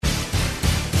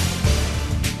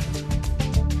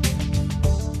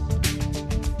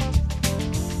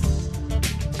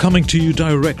Coming to you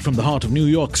direct from the heart of New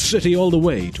York City all the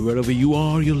way to wherever you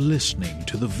are, you're listening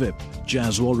to the VIP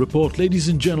Jazzwall Report. Ladies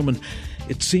and gentlemen,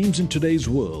 it seems in today's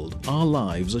world, our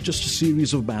lives are just a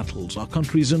series of battles. Our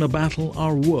country's in a battle,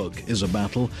 our work is a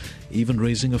battle, even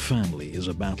raising a family is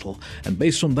a battle. And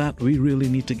based on that, we really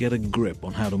need to get a grip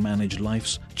on how to manage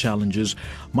life's challenges.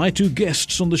 My two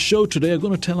guests on the show today are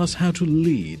going to tell us how to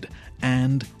lead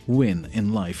and win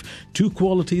in life. Two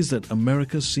qualities that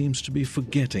America seems to be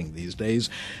forgetting these days.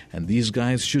 And these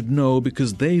guys should know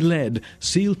because they led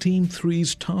SEAL Team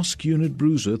 3's Task Unit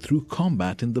Bruiser through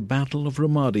combat in the Battle of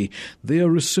Ramadi. They are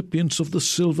recipients of the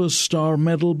Silver Star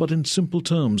Medal, but in simple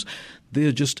terms, they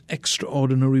are just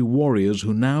extraordinary warriors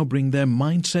who now bring their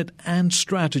mindset and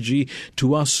strategy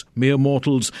to us mere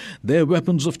mortals. Their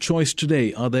weapons of choice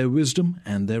today are their wisdom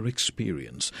and their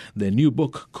experience. Their new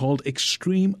book, called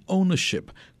Extreme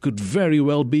Ownership, could very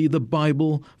well be the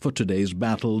Bible for today's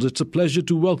battles. It's a pleasure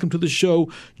to welcome to the show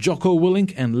Jocko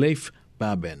Willink and Leif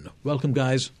Babin. Welcome,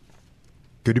 guys.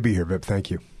 Good to be here, Vip.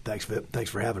 Thank you. Thanks, Vip. Thanks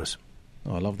for having us.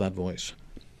 Oh, I love that voice.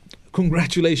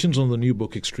 Congratulations on the new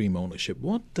book, Extreme Ownership.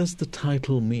 What does the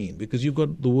title mean? Because you've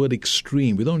got the word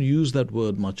extreme. We don't use that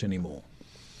word much anymore.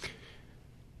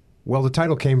 Well, the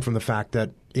title came from the fact that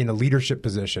in a leadership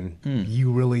position,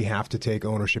 you really have to take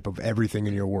ownership of everything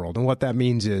in your world. And what that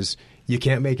means is you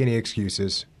can't make any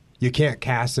excuses. You can't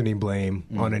cast any blame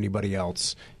on anybody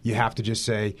else. You have to just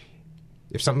say,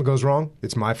 if something goes wrong,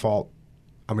 it's my fault.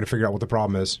 I'm going to figure out what the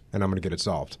problem is, and I'm going to get it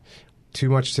solved. Too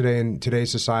much today in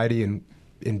today's society and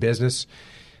in business,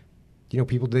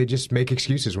 people, they just make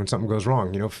excuses when something goes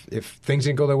wrong. If things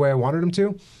didn't go the way I wanted them to,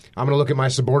 I'm going to look at my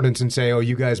subordinates and say, oh,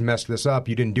 you guys messed this up.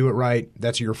 You didn't do it right.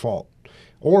 That's your fault.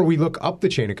 Or we look up the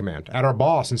chain of command at our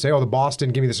boss and say, oh, the boss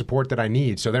didn't give me the support that I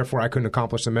need, so therefore I couldn't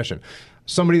accomplish the mission.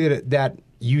 Somebody that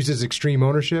uses extreme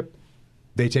ownership,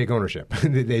 they take ownership.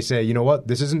 They say, you know what,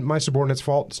 this isn't my subordinate's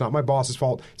fault. It's not my boss's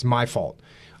fault. It's my fault.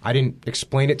 I didn't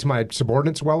explain it to my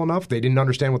subordinates well enough. They didn't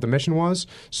understand what the mission was,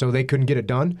 so they couldn't get it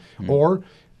done. Or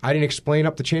I didn't explain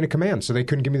up the chain of command, so they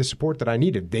couldn't give me the support that I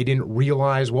needed. They didn't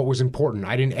realize what was important.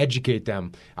 I didn't educate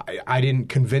them. I didn't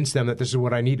convince them that this is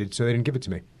what I needed, so they didn't give it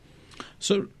to me.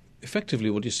 So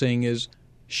effectively what you're saying is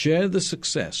share the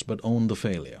success but own the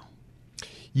failure.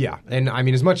 Yeah, and I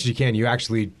mean, as much as you can, you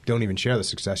actually don't even share the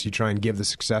success. You try and give the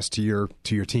success to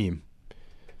your team.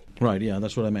 Right, yeah,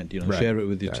 that's what I meant. Right. Share it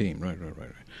with your team. Right.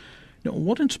 Now,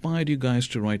 what inspired you guys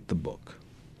to write the book?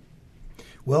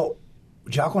 Well,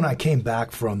 Jocko and I came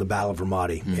back from the Battle of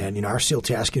Ramadi, and our SEAL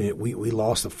task unit, we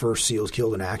lost the first SEALs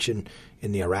killed in action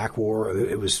in the Iraq War.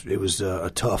 It was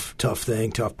a tough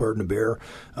thing, tough burden to bear,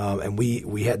 and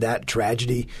we had that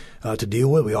tragedy to deal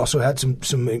with. We also had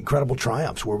some incredible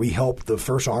triumphs where we helped the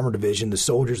 1st Armored Division, the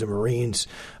soldiers and Marines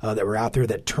that were out there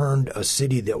that turned a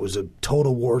city that was a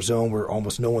total war zone where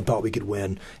almost no one thought we could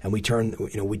win, and we turned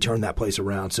that place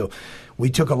around. So we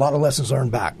took a lot of lessons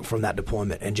learned back from that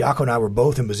deployment. And Jocko and I were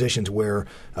both in positions where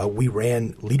we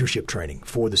ran leadership training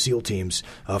for the SEAL teams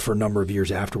for a number of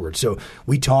years afterwards. So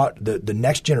we taught the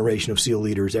next generation of SEAL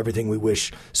leaders everything we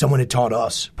wish someone had taught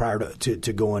us prior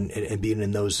to going and being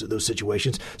in those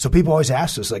situations. So people always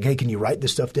ask us, like, hey, can you write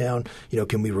this stuff down?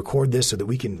 Can we record this so that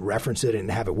we can reference it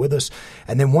and have it with us?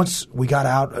 And then once we got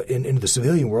out into the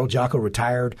civilian world, Jocko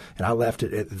retired, and I left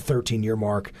at the 13-year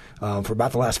mark. For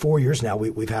about the last 4 years now,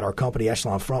 we've had our company,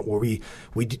 Echelon Front, where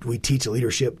we teach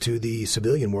leadership to the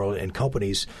civilian world and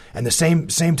companies. And the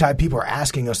same type people are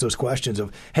asking us those questions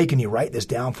of, hey, can you write this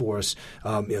down for us?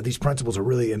 These principles are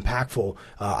really impactful.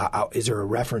 Is there a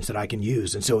reference that I can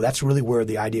use? And so that's really where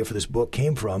the idea for this book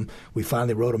came from. We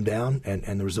finally wrote them down,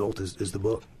 and the result is the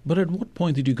book. But at what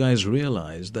point did you guys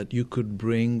realize that you could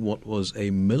bring what was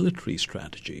a military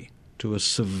strategy to a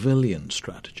civilian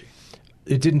strategy?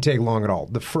 It didn't take long at all.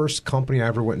 The first company I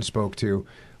ever went and spoke to,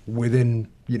 within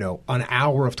an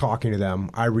hour of talking to them,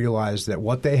 I realized that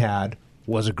what they had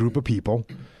was a group of people,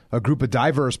 a group of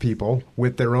diverse people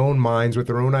with their own minds, with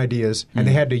their own ideas, and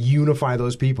they had to unify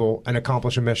those people and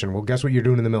accomplish a mission. Well, guess what you're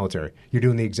doing in the military? You're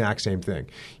doing the exact same thing.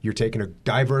 You're taking a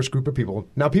diverse group of people.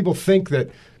 Now, people think that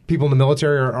people in the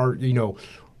military are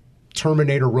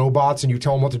Terminator robots, and you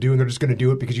tell them what to do and they're just going to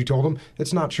do it because you told them.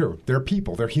 It's not true. They're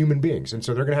people. They're human beings. And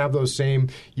so they're going to have those same,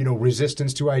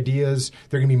 resistance to ideas.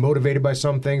 They're going to be motivated by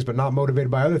some things but not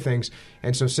motivated by other things.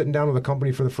 And so sitting down with a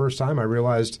company for the first time, I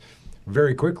realized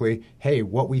very quickly, hey,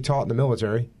 what we taught in the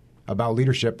military about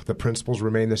leadership, the principles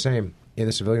remain the same in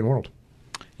the civilian world.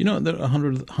 There are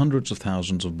hundreds of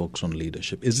thousands of books on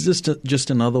leadership. Is this just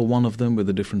another one of them with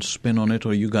a different spin on it,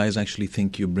 or you guys actually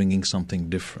think you're bringing something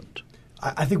different?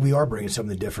 I think we are bringing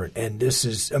something different. And this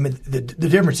is, the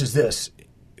difference is this.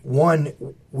 One,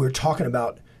 we're talking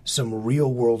about some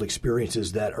real world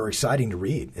experiences that are exciting to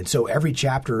read. And so every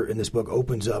chapter in this book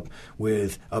opens up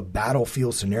with a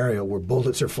battlefield scenario where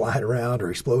bullets are flying around or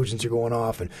explosions are going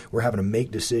off, and we're having to make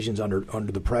decisions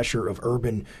under the pressure of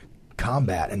urban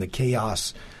combat and the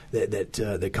chaos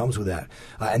that comes with that.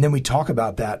 And then we talk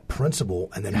about that principle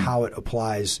and then how it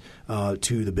applies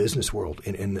to the business world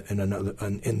in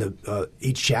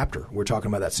each chapter. We're talking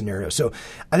about that scenario. So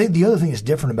I think the other thing that's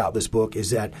different about this book is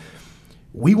that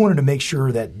we wanted to make sure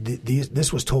that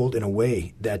this was told in a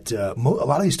way that a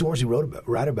lot of these stories we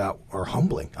write about are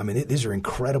humbling. I mean, these are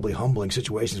incredibly humbling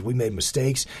situations. We made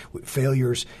mistakes,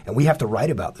 failures, and we have to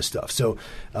write about this stuff. So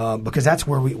because that's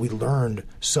where we learned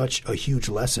such a huge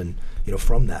lesson,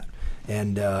 from that.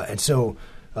 And so,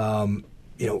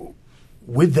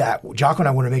 with that, Jocko and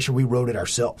I wanted to make sure we wrote it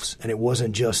ourselves, and it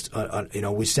wasn't just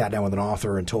we sat down with an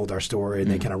author and told our story, and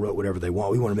they kind of wrote whatever they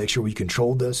want. We want to make sure we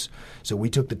controlled this, so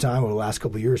we took the time over the last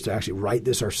couple of years to actually write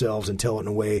this ourselves and tell it in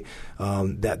a way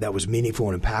that was meaningful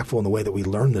and impactful in the way that we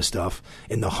learned this stuff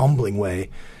in the humbling way.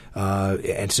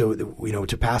 And so,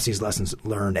 to pass these lessons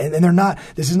learned, and they're not.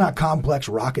 This is not complex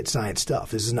rocket science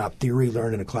stuff. This is not theory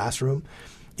learned in a classroom.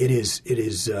 It is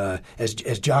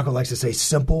as Jocko likes to say,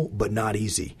 simple but not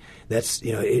easy. That's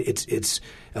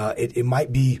it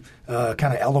might be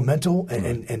kind of elemental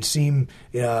and seem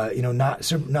not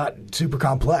super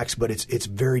complex, but it's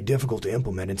very difficult to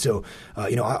implement. And so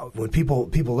when people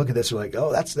look at this, they're like,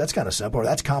 oh, that's kind of simple, or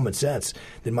that's common sense.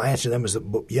 Then my answer to them is,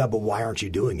 yeah, but why aren't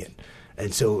you doing it?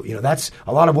 And so, that's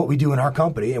a lot of what we do in our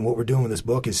company, and what we're doing with this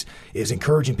book is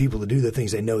encouraging people to do the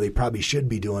things they know they probably should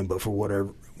be doing, but for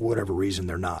whatever reason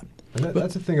they're not. And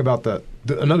that's the thing about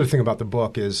another thing about the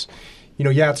book is,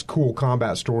 it's cool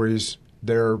combat stories.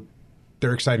 They're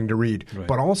exciting to read, right.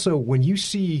 But also when you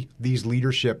see these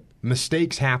leadership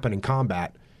mistakes happen in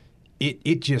combat,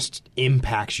 it just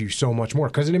impacts you so much more,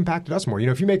 because it impacted us more.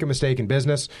 If you make a mistake in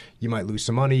business, you might lose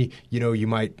some money, you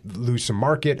might lose some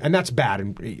market, and that's bad,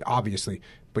 and obviously.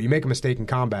 But you make a mistake in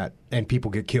combat and people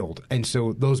get killed. And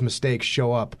so those mistakes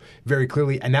show up very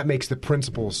clearly, and that makes the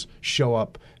principles show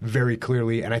up very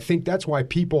clearly. And I think that's why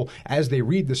people, as they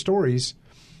read the stories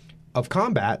of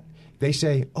combat, they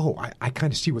say, oh, I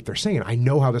kind of see what they're saying. I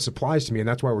know how this applies to me, and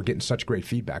that's why we're getting such great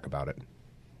feedback about it.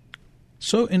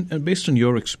 So based on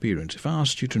your experience, if I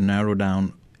asked you to narrow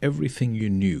down everything you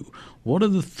knew, what are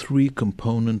the 3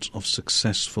 components of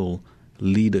successful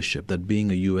leadership that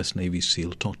being a U.S. Navy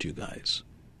SEAL taught you guys?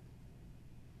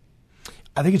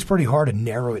 I think it's pretty hard to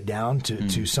narrow it down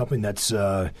to something that's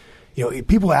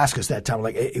people ask us that time,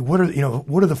 like, what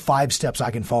are the 5 steps I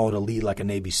can follow to lead like a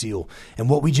Navy SEAL? And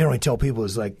what we generally tell people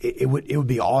is, like, it would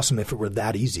be awesome if it were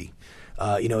that easy.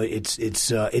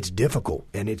 It's difficult,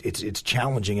 and it's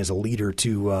challenging as a leader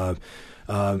to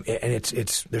and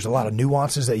there's a lot of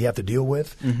nuances that you have to deal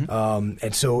with,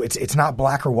 and so it's not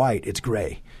black or white, it's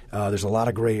gray. There's a lot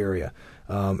of gray area.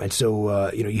 And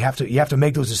so you have to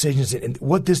make those decisions. And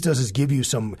what this does is give you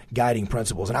some guiding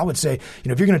principles. And I would say,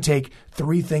 if you're going to take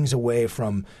 3 things away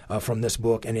from this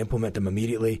book and implement them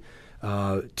immediately,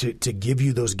 to give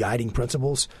you those guiding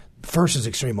principles, first is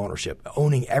extreme ownership,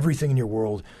 owning everything in your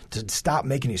world, to stop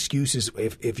making excuses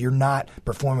if you're not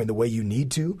performing the way you need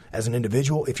to as an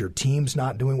individual, if your team's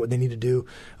not doing what they need to do,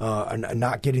 and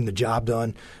not getting the job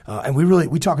done. And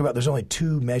we talk about there's only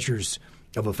 2 measures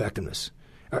of effectiveness.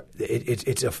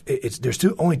 There's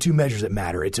only 2 measures that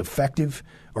matter. It's effective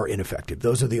or ineffective.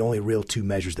 Those are the only real 2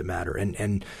 measures that matter.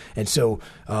 And so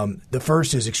the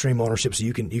first is extreme ownership, so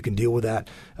you can deal with that.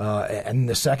 And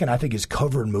the second, I think, is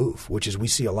cover and move, which is we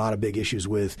see a lot of big issues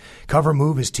with. Cover and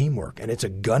move is teamwork, and it's a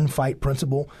gunfight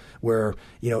principle where,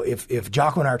 if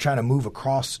Jocko and I are trying to move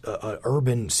across an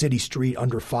urban city street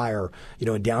under fire,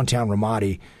 in downtown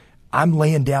Ramadi, I'm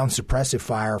laying down suppressive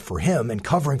fire for him and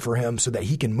covering for him so that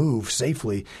he can move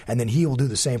safely, and then he will do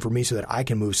the same for me so that I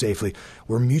can move safely.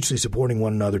 We're mutually supporting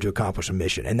one another to accomplish a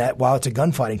mission. And that, while it's a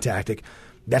gunfighting tactic,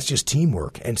 that's just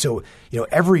teamwork. And so,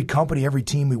 every company, every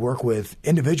team we work with,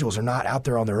 individuals are not out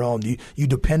there on their own. You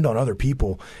depend on other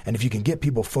people. And if you can get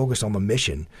people focused on the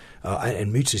mission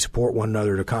and mutually support one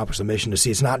another to accomplish the mission, to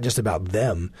see it's not just about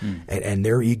them and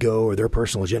their ego or their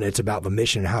personal agenda, it's about the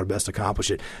mission and how to best accomplish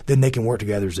it, then they can work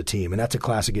together as a team. And that's a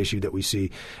classic issue that we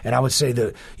see. And I would say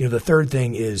the third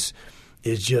thing is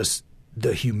just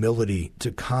the humility to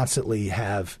constantly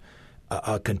have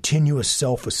a continuous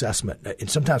self-assessment, and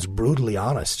sometimes brutally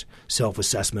honest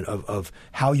self-assessment of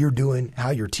how you're doing,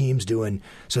 how your team's doing,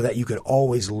 so that you can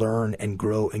always learn and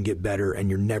grow and get better, and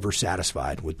you're never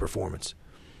satisfied with performance.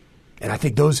 And I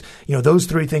think those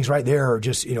 3 things right there are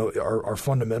just are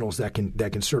fundamentals that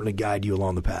can certainly guide you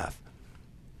along the path.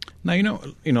 Now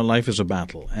life is a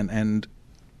battle, and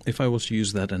if I was to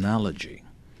use that analogy,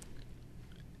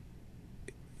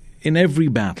 in every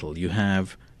battle you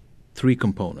have three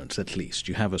components at least.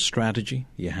 You have a strategy,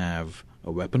 you have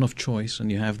a weapon of choice,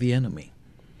 and you have the enemy.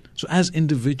 So as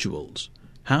individuals,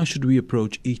 how should we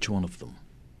approach each one of them?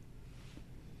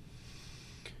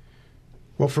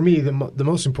 Well, for me, the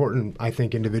most important, I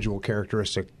think, individual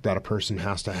characteristic that a person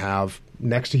has to have,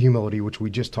 next to humility, which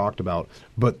we just talked about,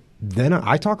 but then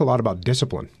I talk a lot about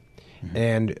discipline. Mm-hmm.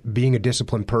 And being a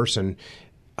disciplined person,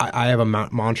 I have a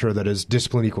mantra that is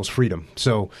discipline equals freedom.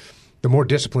 So the more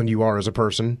disciplined you are as a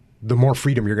person, the more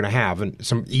freedom you're going to have. And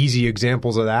some easy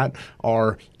examples of that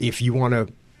are, if you want to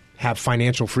have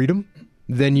financial freedom,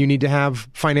 then you need to have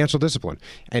financial discipline.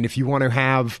 And if you want to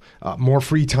have more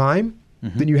free time,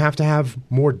 then you have to have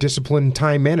more disciplined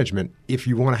time management if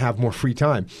you want to have more free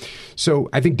time.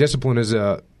 So I think discipline is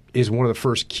one of the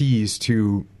first keys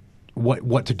to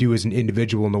what to do as an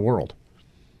individual in the world.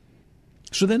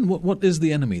 So then what is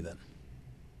the enemy then?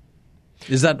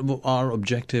 Is that our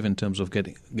objective in terms of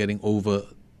getting over?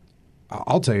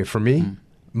 I'll tell you, for me,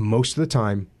 most of the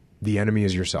time, the enemy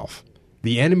is yourself.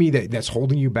 The enemy that's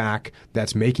holding you back,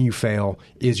 that's making you fail,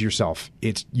 is yourself.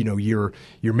 It's, you're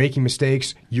making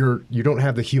mistakes. You don't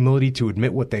have the humility to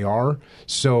admit what they are,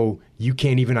 so you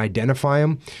can't even identify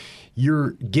them.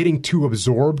 You're getting too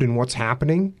absorbed in what's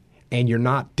happening, and you're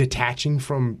not detaching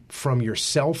from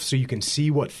yourself so you can see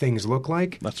what things look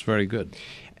like. That's very good.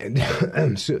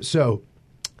 And so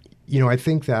I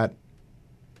think that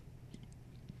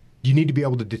you need to be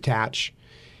able to detach,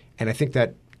 and I think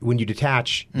that when you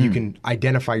detach, you can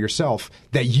identify yourself,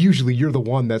 that usually you're the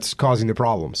one that's causing the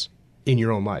problems in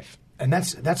your own life. And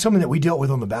that's something that we dealt with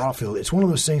on the battlefield. It's one of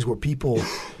those things where people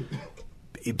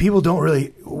don't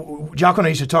really – Jocko and I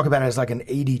used to talk about it as like an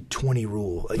 80-20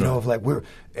 rule, of like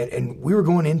we were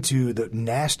going into the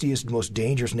nastiest, most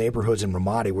dangerous neighborhoods in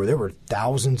Ramadi where there were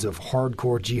thousands of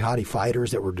hardcore jihadi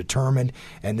fighters that were determined,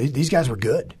 and these guys were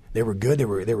good. They were good. They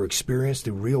were experienced,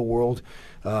 the real world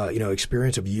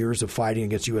experience of years of fighting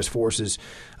against U.S. forces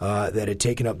that had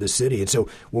taken up the city. And so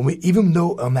even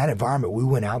though on that environment we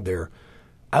went out there,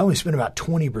 I only spent about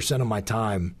 20% of my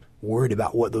time worried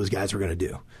about what those guys were going to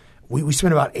do. We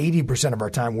spent about 80% of our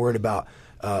time worried about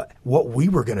what we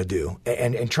were going to do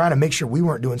and trying to make sure we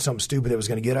weren't doing something stupid that was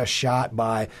going to get us shot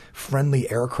by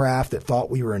friendly aircraft that thought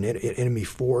we were an enemy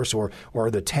force or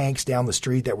the tanks down the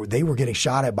street they were getting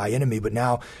shot at by enemy, but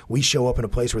now we show up in a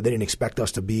place where they didn't expect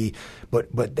us to be. But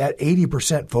that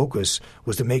 80% focus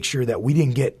was to make sure that we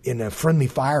didn't get in a friendly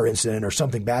fire incident or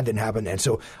something bad didn't happen. And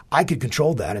so I could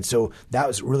control that. And so that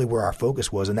was really where our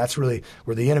focus was. And that's really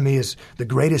where the enemy is. The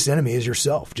greatest enemy is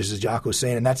yourself, just as Jocko was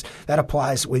saying. And that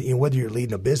applies whether you're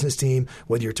leading a business team,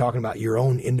 whether you're talking about your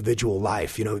own individual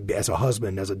life, as a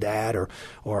husband, as a dad,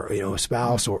 or a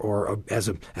spouse, or as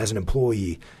an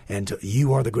employee, and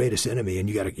you are the greatest enemy, and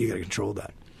you got to control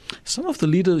that. Some of the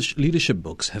leadership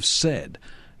books have said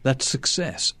that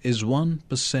success is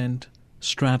 1%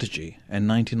 strategy and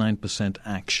 99%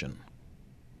 action.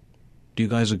 Do you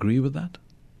guys agree with that?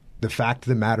 The fact of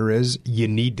the matter is, you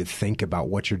need to think about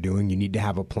what you're doing. You need to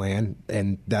have a plan,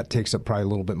 and that takes up probably a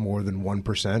little bit more than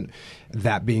 1%.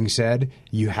 That being said,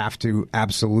 you have to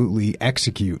absolutely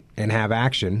execute and have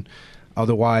action.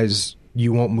 Otherwise,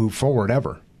 you won't move forward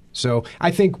ever. So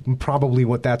I think probably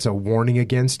what that's a warning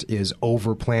against is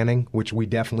over-planning, which we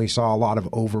definitely saw a lot of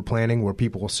over-planning where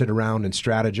people will sit around and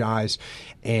strategize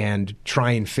and try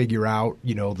and figure out,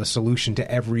 the solution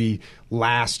to every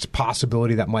last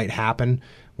possibility that might happen.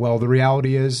 Well, the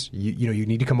reality is, you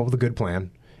need to come up with a good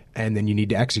plan, and then you need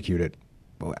to execute it.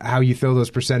 How you throw those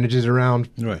percentages around,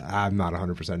 right, I'm not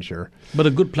 100% sure. But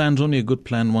a good plan's only a good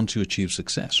plan once you achieve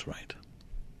success, right?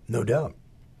 No doubt.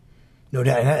 No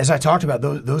doubt. And as I talked about,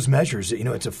 those measures,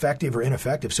 it's effective or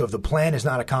ineffective. So if the plan is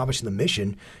not accomplishing the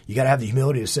mission, you got to have the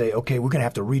humility to say, okay, we're going to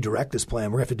have to redirect this plan.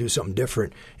 We're going to have to do something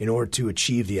different in order to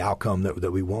achieve the outcome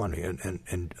that we want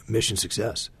and mission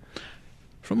success.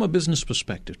 From a business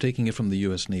perspective, taking it from the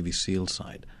U.S. Navy SEAL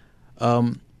side,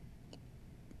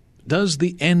 does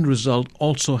the end result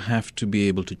also have to be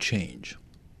able to change?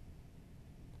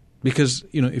 Because,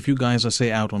 if you guys are,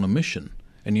 say, out on a mission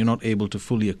and you're not able to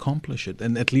fully accomplish it,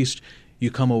 and at least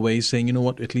you come away saying, you know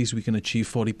what, at least we can achieve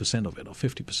 40% of it or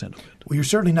 50% of it. Well, you're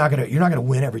certainly not going to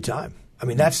win every time. I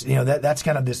mean, that's that's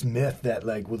kind of this myth that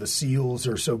the SEALs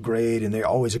are so great and they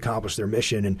always accomplish their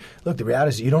mission. And look, the reality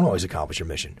is you don't always accomplish your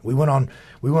mission. We went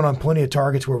on plenty of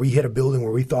targets where we hit a building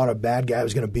where we thought a bad guy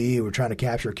was going to be. We were trying to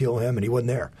capture or kill him, and he wasn't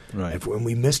there. Right. And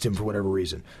we missed him for whatever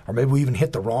reason, or maybe we even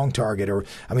hit the wrong target.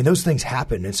 Those things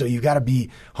happen, and so you've got to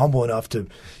be humble enough to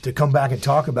come back and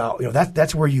talk about.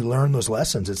 That's where you learn those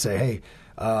lessons and say,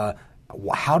 hey.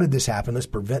 How did this happen? Let's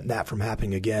prevent that from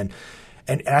happening again.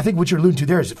 And I think what you're alluding to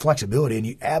there is flexibility, and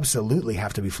you absolutely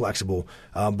have to be flexible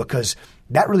because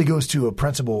that really goes to a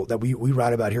principle that we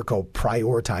write about here called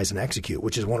prioritize and execute,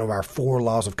 which is one of our 4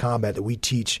 laws of combat that we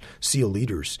teach SEAL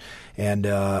leaders, and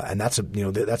that's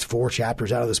that's 4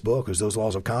 chapters out of this book is those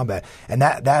laws of combat, and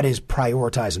that is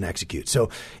prioritize and execute. So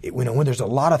when there's a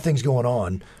lot of things going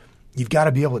on, you've got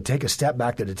to be able to take a step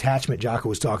back. The detachment Jocko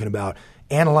was talking about.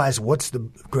 Analyze what's the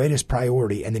greatest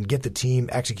priority and then get the team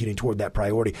executing toward that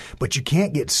priority. But you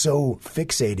can't get so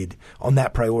fixated on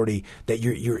that priority that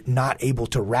you're not able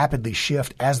to rapidly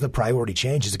shift as the priority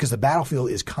changes, because the battlefield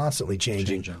is constantly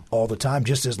changing all the time,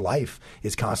 just as life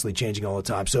is constantly changing all the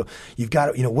time. So you've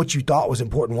got to, what you thought was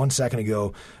important 1 second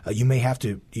ago, you may have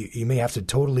to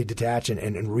totally detach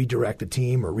and redirect the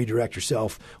team or redirect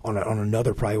yourself on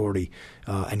another priority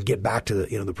and get back to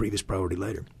the previous priority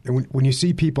later. And when you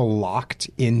see people locked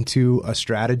into a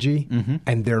strategy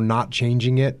and they're not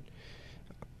changing it,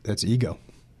 that's ego.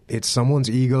 It's someone's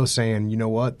ego saying, you know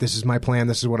what, this is my plan,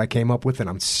 this is what I came up with, and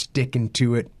I'm sticking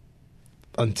to it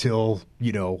until,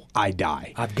 I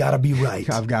die. I've got to be right.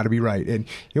 I've got to be right. And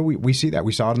we see that.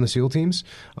 We saw it in the SEAL teams.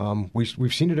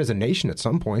 We've seen it as a nation at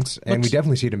some points, and we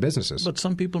definitely see it in businesses. But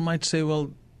some people might say,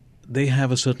 well, they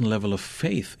have a certain level of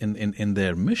faith in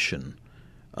their mission.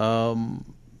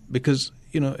 Because,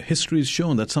 history has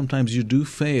shown that sometimes you do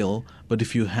fail, but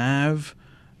if you have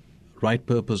right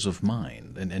purpose of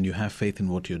mind and you have faith in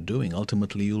what you're doing,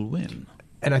 ultimately you'll win.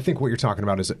 And I think what you're talking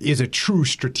about is a true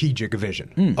strategic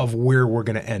vision of where we're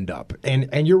going to end up.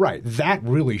 And you're right. That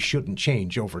really shouldn't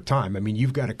change over time. I mean,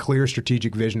 you've got a clear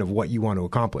strategic vision of what you want to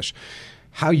accomplish.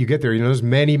 How you get there, there's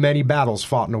many, many battles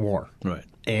fought in a war. Right.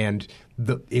 And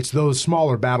it's those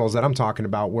smaller battles that I'm talking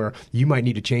about where you might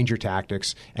need to change your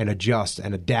tactics and adjust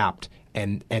and adapt,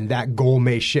 and that goal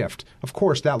may shift. Of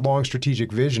course, that long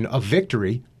strategic vision of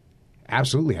victory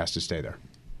absolutely has to stay there.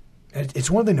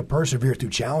 It's one thing to persevere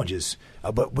through challenges,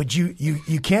 but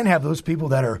you can't have those people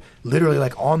that are literally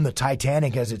like on the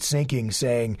Titanic as it's sinking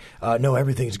saying, no,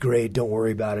 everything's great, don't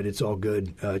worry about it, it's all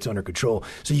good, it's under control.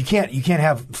 So you can't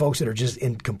have folks that are just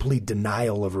in complete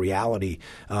denial of reality,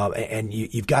 and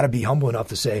you've got to be humble enough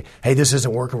to say, hey, this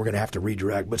isn't working, we're going to have to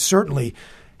redirect. But certainly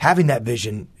having that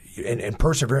vision and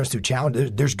perseverance through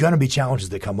challenge, there's going to be challenges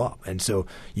that come up, and so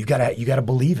you got to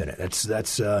believe in it.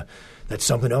 That's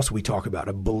something else we talk about,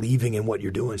 of believing in what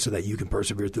you're doing so that you can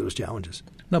persevere through those challenges.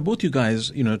 Now, both you guys,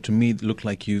 to me, look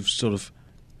like you've sort of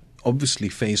obviously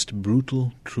faced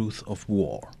brutal truth of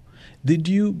war. Did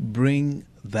you bring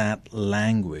that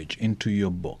language into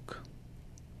your book?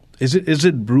 Is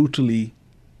it brutally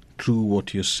true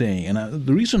what you're saying? And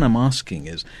the reason I'm asking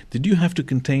is, did you have to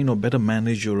contain or better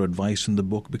manage your advice in the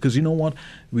book? Because you know what?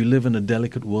 We live in a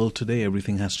delicate world today.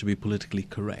 Everything has to be politically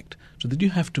correct. So did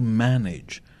you have to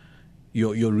manage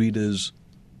your readers'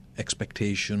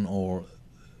 expectation or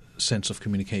sense of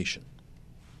communication?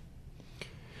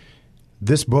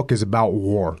 This book is about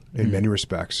war in many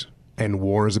respects, and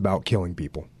war is about killing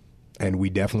people. And we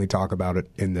definitely talk about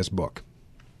it in this book.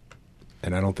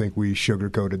 And I don't think we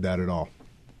sugarcoated that at all.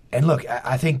 And look,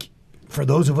 I think for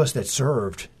those of us that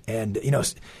served, and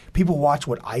people watch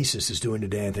what ISIS is doing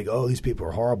today and think, oh, these people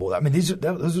are horrible. I mean, those are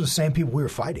the same people we were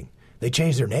fighting. They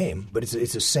changed their name, but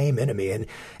it's the same enemy.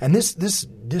 And this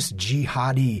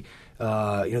jihadi,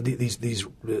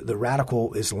 the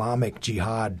radical Islamic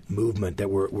jihad movement that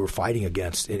we're fighting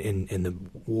against in the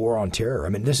war on terror. I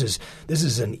mean, this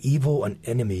is an evil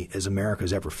enemy as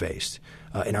America's ever faced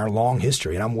in our long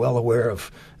history. And I'm well aware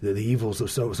of the evils of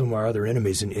some of our other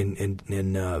enemies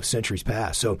in centuries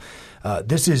past. So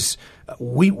this is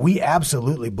we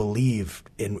absolutely believe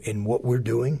in what we're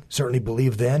doing. Certainly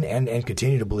believe then and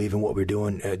continue to believe in what we're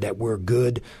doing. That we're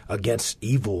good against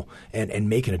evil and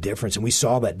making a difference. And we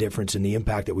saw that difference in the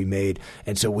impact that we made.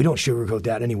 And so we don't sugarcoat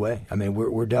that anyway. I mean,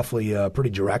 we're definitely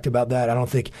pretty direct about that. I don't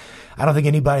think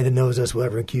anybody that knows us will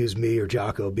ever accuse me or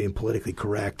Jocko of being politically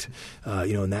correct,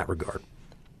 in that regard.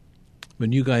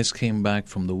 When you guys came back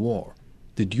from the war,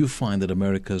 did you find that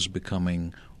America's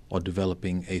becoming or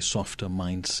developing a softer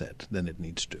mindset than it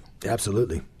needs to?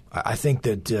 Absolutely. I think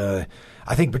that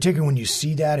particularly when you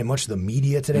see that in much of the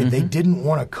media today, they didn't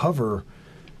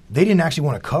actually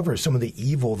want to cover some of the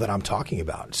evil that I'm talking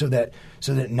about. So that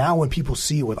now when people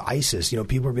see it with ISIS,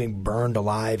 people are being burned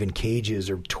alive in cages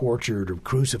or tortured or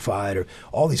crucified or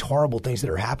all these horrible things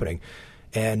that are happening.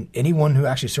 And anyone who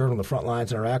actually served on the front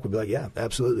lines in Iraq would be like, yeah,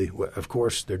 absolutely. Of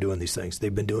course they're doing these things.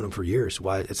 They've been doing them for years.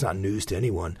 Why? It's not news to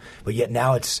anyone. But yet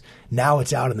now it's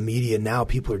out in the media. Now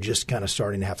people are just kind of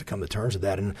starting to have to come to terms with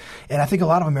that. And I think a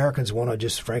lot of Americans want to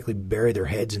just frankly bury their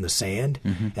heads in the sand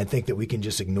and think that we can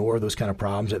just ignore those kind of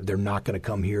problems, that they're not going to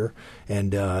come here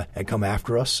and come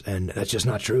after us. And that's just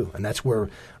not true. And that's where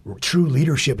true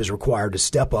leadership is required, to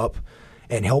step up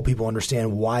and help people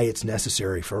understand why it's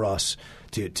necessary for us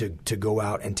to go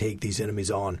out and take these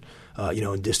enemies on,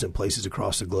 in distant places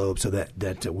across the globe, so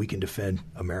that we can defend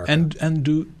America. And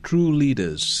do true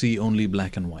leaders see only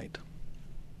black and white?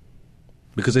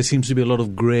 Because there seems to be a lot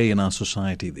of gray in our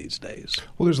society these days.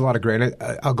 Well, there's a lot of gray. And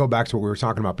I'll go back to what we were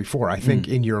talking about before. I think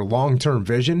in your long-term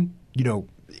vision,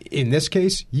 in this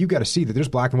case, you got to see that there's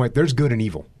black and white. There's good and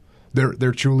evil.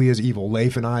 There truly is evil.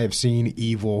 Leif and I have seen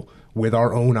evil with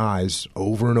our own eyes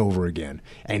over and over again,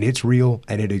 and it's real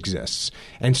and it exists.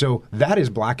 And so that is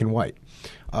black and white.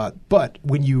 But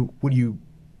when you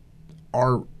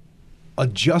are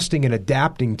adjusting and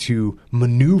adapting to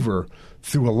maneuver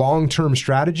through a long-term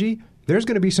strategy, there's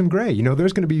going to be some gray.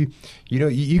 There's going to be,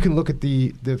 you can look at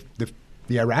the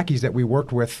Iraqis that we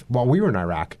worked with while we were in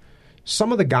Iraq.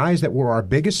 Some of the guys that were our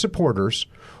biggest supporters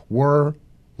were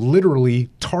literally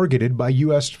targeted by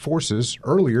U.S. forces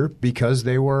earlier because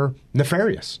they were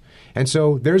nefarious. And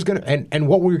so there's going to – and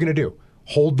what we're going to do,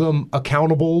 hold them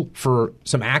accountable for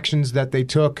some actions that they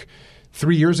took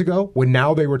 3 years ago when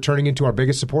now they were turning into our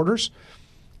biggest supporters?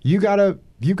 You've got to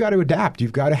adapt.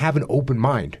 You've got to have an open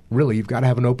mind. Really, you've got to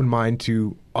have an open mind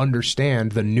to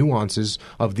understand the nuances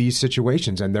of these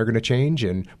situations, and they're going to change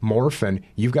and morph, and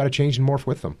you've got to change and morph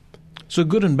with them. So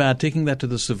good and bad, taking that to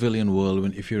the civilian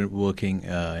world, if you're working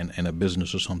in a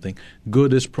business or something,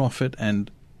 good is profit and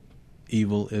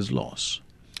evil is loss.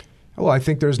 Well, I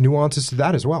think there's nuances to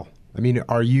that as well. I mean,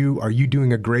 are you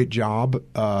doing a great job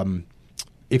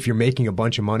if you're making a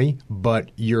bunch of money, but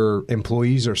your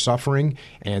employees are suffering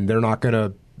and they're not going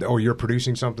to, or you're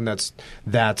producing something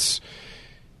that's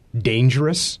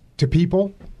dangerous to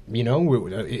people?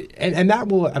 And that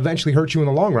will eventually hurt you in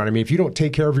the long run. I mean, if you don't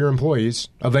take care of your employees,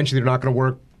 eventually they're not going to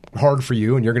work hard for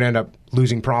you, and you're going to end up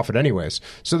losing profit anyways.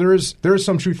 So there is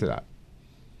some truth to that.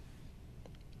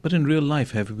 But in real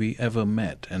life, have we ever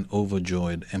met an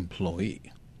overjoyed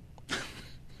employee?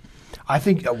 I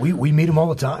think we meet them all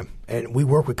the time, and we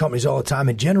work with companies all the time,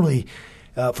 and generally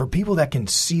for people that can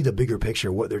see the bigger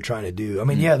picture, what they're trying to do. I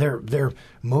mean, they're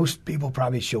most people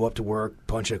probably show up to work,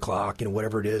 punch a clock,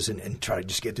 whatever it is, and try to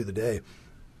just get through the day.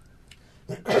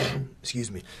 Excuse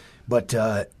me. But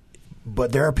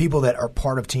there are people that are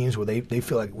part of teams where they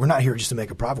feel like we're not here just to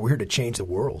make a profit. We're here to change the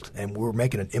world, and we're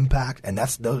making an impact, and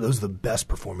those are the best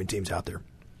performing teams out there.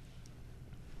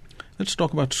 Let's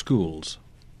talk about schools,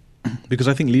 because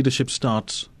I think leadership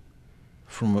starts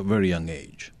from a very young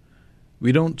age.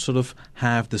 We don't sort of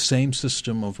have the same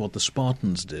system of what the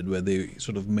Spartans did, where they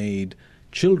sort of made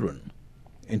children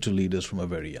into leaders from a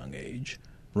very young age.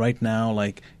 Right now,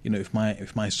 if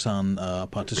my son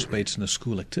participates in a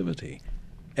school activity,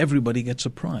 everybody gets a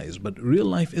prize. But real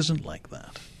life isn't like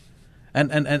that.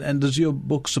 And does your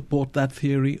book support that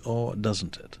theory, or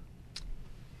doesn't it?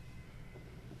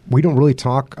 We don't really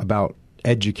talk about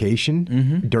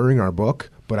education during our book,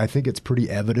 but I think it's pretty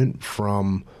evident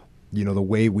from the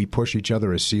way we push each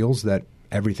other as SEALs that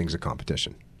everything's a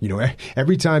competition.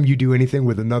 Every time you do anything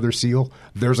with another SEAL,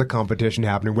 there's a competition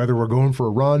happening. Whether we're going for a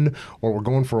run or we're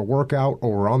going for a workout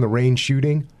or we're on the range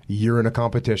shooting, you're in a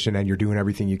competition and you're doing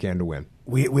everything you can to win.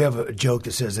 We have a joke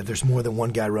that says if there's more than one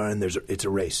guy running, it's a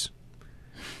race.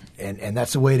 And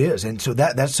that's the way it is. And so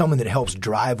that's something that helps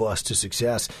drive us to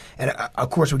success. And, of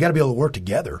course, we got to be able to work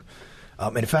together.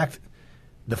 And in fact,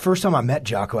 the first time I met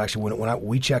Jocko, actually, when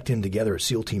we checked in together at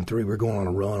SEAL Team 3, we were going on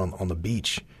a run on the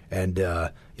beach. And,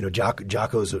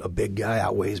 Jocko's a big guy,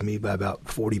 outweighs me by about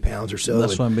 40 pounds or so.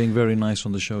 That's why I'm being very nice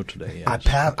on the show today. Yes.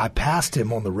 I passed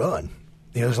him on the run.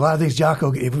 There's a lot of things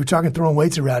Jocko, if we're talking throwing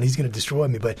weights around, he's going to destroy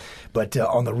me. But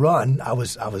on the run, I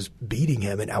was beating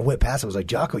him, and I went past him. I was like,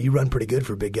 Jocko, you run pretty good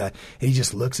for a big guy. And he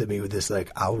just looks at me with this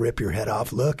I'll rip your head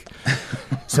off look.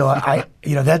 So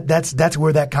that's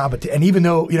where that competition. And even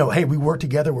though hey, we work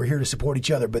together, we're here to support each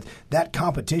other. But that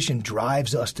competition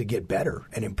drives us to get better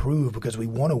and improve because we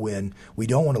want to win. We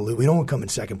don't want to lose. We don't want to come in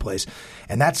second place.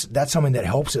 And that's something that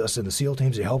helps us in the SEAL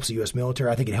teams. It helps the U.S. military.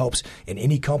 I think it helps in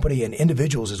any company and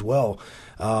individuals as well.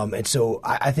 And so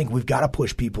I think we've got to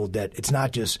push people that it's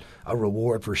not just a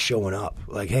reward for showing up.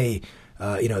 Like, hey,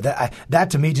 that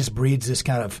to me just breeds this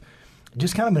kind of an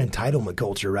entitlement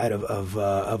culture, right?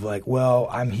 Of like, well,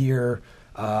 I'm here,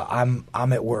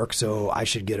 I'm at work, so I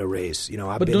should get a raise.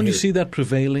 But don't you see that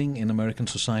prevailing in American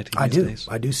society these days?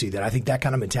 I do see that. I think that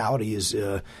kind of mentality is,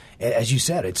 as you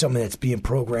said, it's something that's being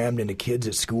programmed into kids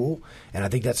at school, and I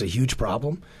think that's a huge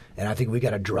problem. And I think we've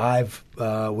got to drive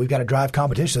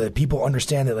competition so that people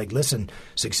understand that, like, listen,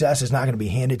 success is not going to be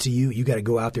handed to you. You got to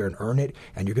go out there and earn it,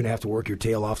 and you're going to have to work your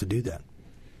tail off to do that.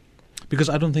 Because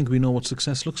I don't think we know what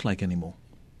success looks like anymore.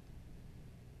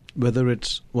 Whether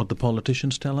it's what the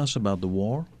politicians tell us about the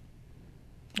war,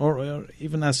 or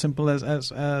even as simple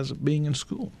as being in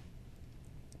school.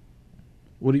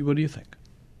 What do you think?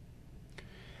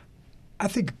 I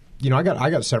think I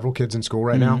got several kids in school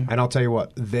right now, and I'll tell you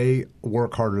what, they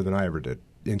work harder than I ever did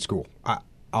in school.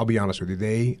 I'll be honest with you,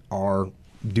 they are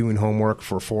doing homework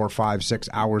for 4, 5, 6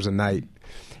 hours a night,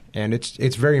 and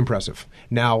it's very impressive.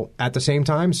 Now, at the same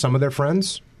time, some of their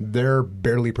friends, they're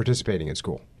barely participating in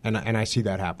school. And I see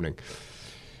that happening.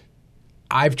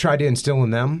 I've tried to instill in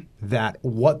them that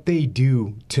what they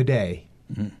do today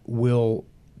will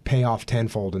pay off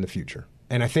tenfold in the future.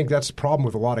 And I think that's the problem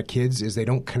with a lot of kids is they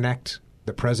don't connect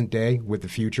the present day with the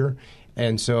future.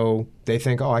 And so they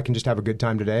think, I can just have a good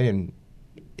time today and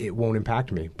it won't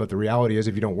impact me. But the reality is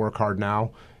if you don't work hard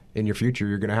now, in your future,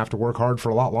 you're going to have to work hard for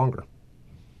a lot longer.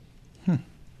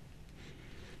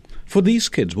 For these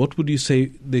kids, what would you say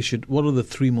what are the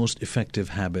 3 most effective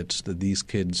habits that these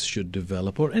kids should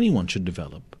develop, or anyone should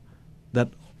develop, that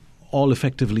all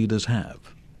effective leaders have?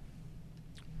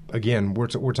 Again, we're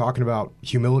talking about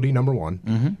humility, number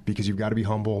one, because you've got to be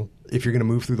humble. If you're going to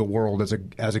move through the world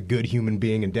as a good human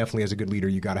being and definitely as a good leader,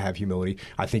 you got to have humility.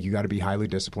 I think you got to be highly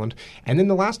disciplined. And then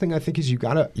the last thing I think is you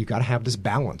got to have this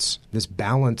balance.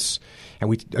 And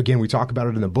we talk about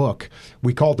it in the book.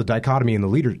 We call it the dichotomy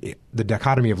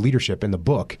of leadership in the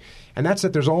book. And that's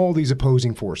that there's all these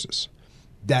opposing forces,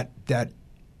 that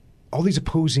all these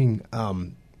opposing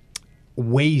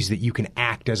ways that you can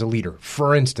act as a leader.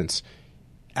 For instance,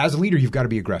 as a leader, you've got to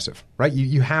be aggressive, right?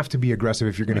 You have to be aggressive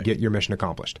if you're going to get your mission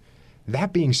accomplished.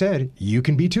 That being said, you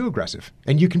can be too aggressive,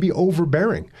 and you can be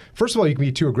overbearing. First of all, you can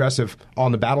be too aggressive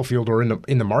on the battlefield or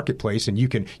in the marketplace, and you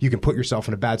can put yourself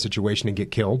in a bad situation and get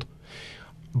killed.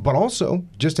 But also,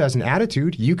 just as an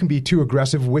attitude, you can be too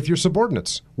aggressive with your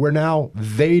subordinates, where now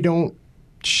they don't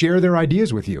share their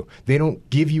ideas with you. They don't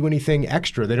give you anything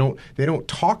extra. They don't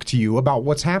talk to you about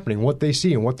what's happening, what they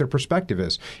see, and what their perspective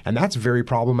is. And that's very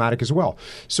problematic as well.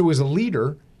 So as a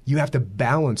leader, you have to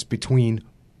balance between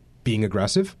being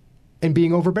aggressive and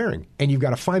being overbearing. And you've got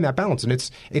to find that balance. And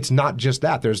it's not just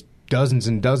that. There's dozens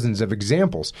and dozens of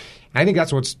examples. And I think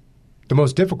that's what's the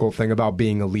most difficult thing about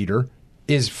being a leader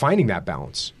is finding that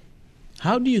balance.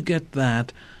 How do you get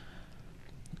that?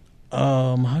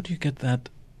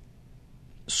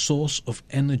 Source of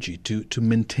energy to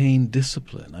maintain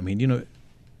discipline? I mean,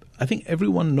 I think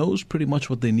everyone knows pretty much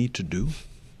what they need to do.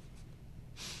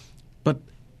 But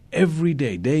every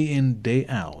day, day in, day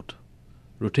out,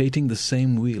 rotating the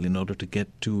same wheel in order to get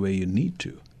to where you need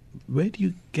to, where do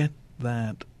you get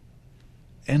that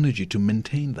energy to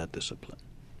maintain that discipline?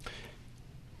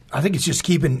 I think it's just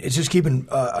keeping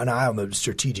an eye on the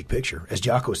strategic picture. As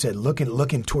Jocko said,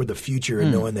 looking toward the future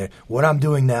and knowing that what I'm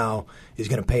doing now is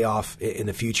going to pay off in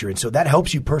the future. And so that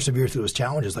helps you persevere through those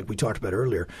challenges like we talked about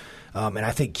earlier. And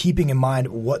I think keeping in mind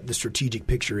what the strategic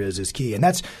picture is key.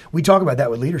 And we talk about that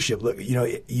with leadership. Look,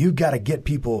 you've got to get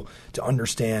people to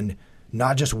understand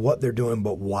not just what they're doing,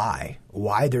 but why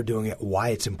they're doing it, why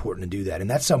it's important to do that. And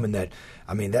that's something that,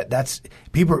 that's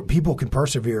people can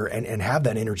persevere and have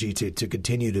that energy to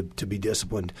continue to be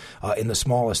disciplined in the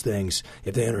smallest things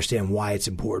if they understand why it's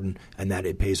important and that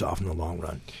it pays off in the long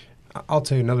run. I'll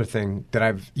tell you another thing that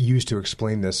I've used to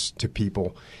explain this to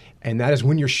people, and that is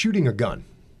when you're shooting a gun,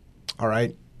 all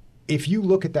right, if you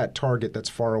look at that target that's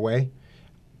far away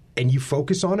and you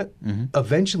focus on it,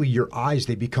 eventually your eyes,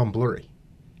 they become blurry.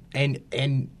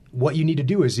 And what you need to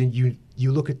do is you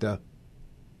look at the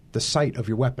sight of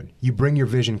your weapon. You bring your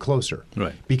vision closer,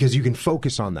 right? Because you can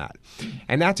focus on that.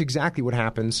 And that's exactly what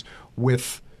happens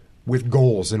with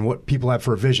goals and what people have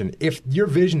for a vision. If your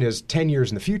vision is 10 years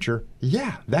in the future,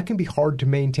 that can be hard to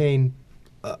maintain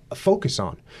a focus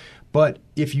on. But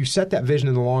if you set that vision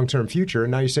in the long-term future,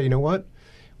 and now you say, you know what?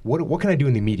 What can I do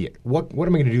in the immediate? What am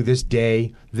I going to do this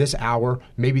day, this hour,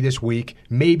 maybe this week,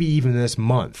 maybe even this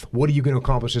month? What are you going to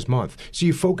accomplish this month? So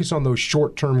you focus on those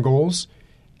short-term goals,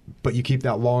 but you keep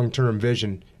that long-term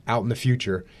vision out in the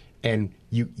future, and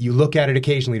you look at it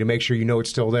occasionally to make sure you know it's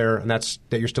still there and that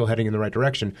you're still heading in the right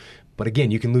direction. But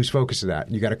again, you can lose focus of that.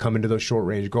 You got to come into those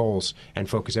short-range goals and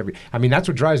focus that's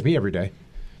what drives me every day.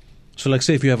 So like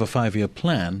say if you have a 5-year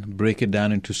plan, break it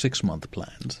down into 6-month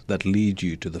plans that lead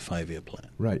you to the 5-year plan.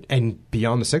 Right. And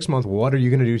beyond the 6 month, what are you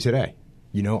going to do today?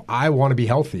 You know, I want to be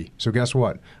healthy. So guess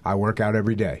what? I work out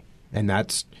every day. And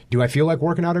do I feel like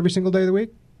working out every single day of the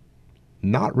week?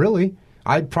 Not really.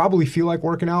 I'd probably feel like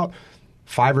working out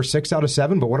 5 or 6 out of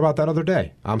 7, but what about that other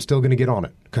day? I'm still going to get on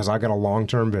it because I got a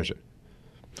long-term vision.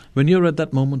 When you're at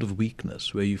that moment of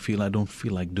weakness where you feel I don't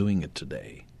feel like doing it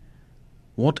today,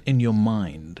 what in your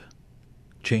mind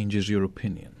changes your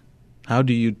opinion? How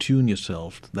do you tune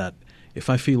yourself that if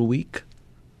I feel weak,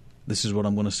 this is what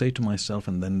I'm going to say to myself,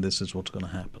 and then this is what's going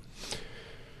to happen?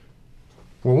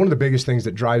 Well, one of the biggest things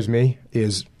that drives me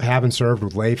is having served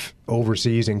with Leif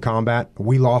overseas in combat,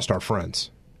 we lost our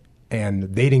friends, and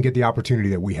they didn't get the opportunity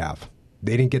that we have.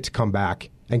 They didn't get to come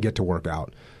back and get to work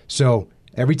out. So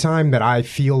every time that I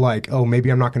feel like, oh,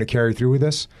 maybe I'm not going to carry through with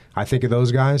this, I think of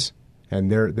those guys,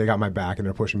 and they got my back, and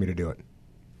they're pushing me to do it.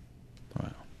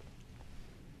 Wow.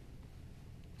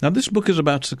 Now, this book is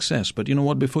about success, but you know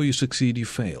what? Before you succeed, you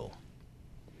fail.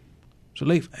 So,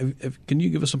 Leif, can you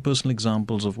give us some personal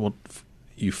examples of what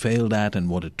you failed at and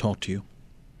what it taught you?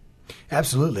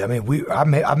 Absolutely. I mean,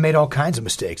 I've made all kinds of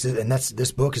mistakes, and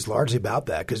this book is largely about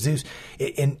that. Because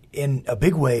in a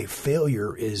big way,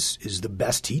 failure is the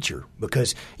best teacher.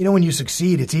 Because when you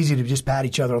succeed, it's easy to just pat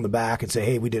each other on the back and say,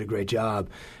 "Hey, we did a great job."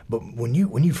 But when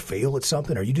you fail at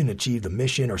something, or you didn't achieve the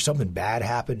mission, or something bad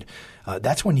happened,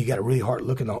 that's when you got to really hard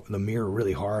look in the mirror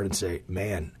really hard and say,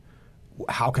 "Man,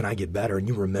 how can I get better?" And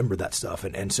you remember that stuff,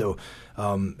 and so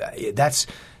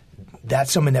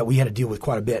that's something that we had to deal with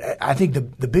quite a bit. I think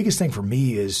the biggest thing for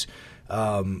me is,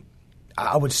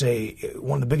 I would say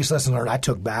one of the biggest lessons learned I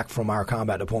took back from our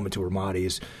combat deployment to Ramadi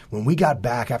is when we got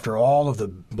back after all of the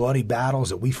bloody battles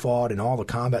that we fought and all the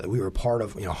combat that we were a part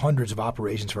of, hundreds of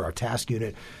operations for our task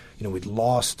unit. We'd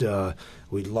lost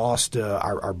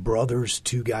our brothers,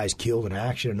 2 guys killed in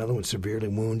action, another one severely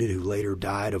wounded who later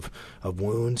died of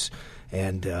wounds.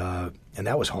 And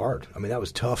that was hard. I mean, that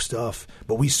was tough stuff.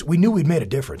 But we knew we'd made a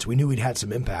difference. We knew we'd had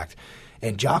some impact.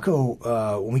 And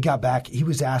Jocko, when we got back, he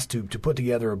was asked to put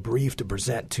together a brief to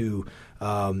present to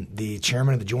the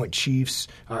chairman of the Joint Chiefs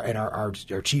and our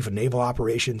chief of naval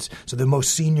operations, so the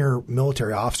most senior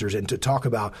military officers, and to talk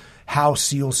about how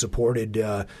SEALs supported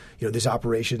these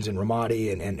operations in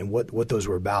Ramadi and what those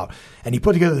were about. And he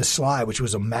put together this slide, which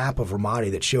was a map of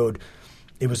Ramadi that showed.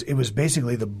 It was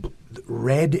basically the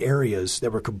red areas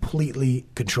that were completely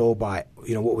controlled by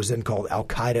what was then called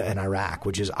Al-Qaeda in Iraq,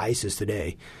 which is ISIS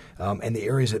today, and the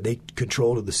areas that they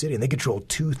controlled of the city. And they controlled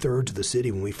 2/3 of the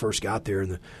city when we first got there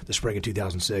in the spring of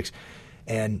 2006.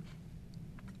 And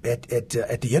at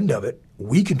the end of it,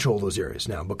 we control those areas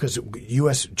now because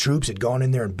U.S. troops had gone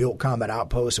in there and built combat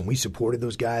outposts, and we supported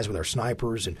those guys with our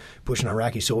snipers and pushing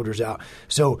Iraqi soldiers out.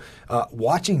 So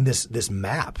watching this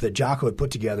map that Jocko had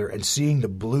put together and seeing the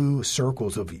blue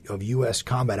circles of U.S.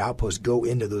 combat outposts go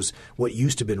into those what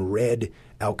used to have been red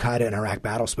Al-Qaeda and Iraq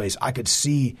battle space, I could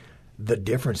see the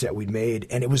difference that we'd made.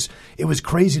 And it was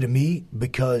crazy to me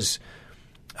because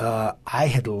I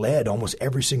had led almost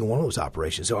every single one of those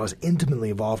operations, so I was intimately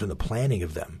involved in the planning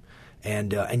of them,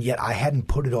 and yet I hadn't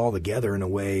put it all together in a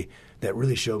way that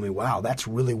really showed me, wow, that's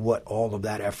really what all of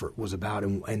that effort was about,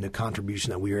 and the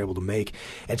contribution that we were able to make.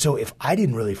 And so, if I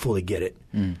didn't really fully get it,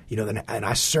 then, and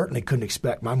I certainly couldn't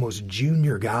expect my most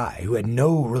junior guy who had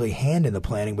no really hand in the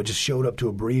planning, but just showed up to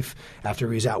a brief after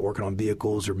he was out working on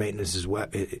vehicles or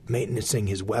maintaining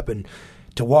his weapon,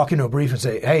 to walk into a brief and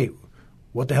say, "Hey,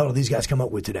 what the hell did these guys come up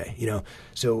with today?"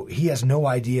 So he has no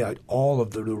idea all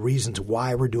of the reasons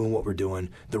why we're doing what we're doing,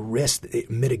 the risk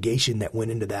mitigation that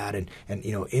went into that, and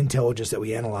intelligence that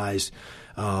we analyzed.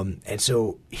 And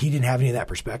so he didn't have any of that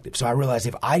perspective. So I realized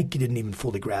if I didn't even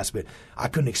fully grasp it, I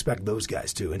couldn't expect those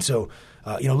guys to. And so,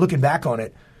 looking back on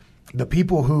it, the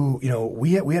people who,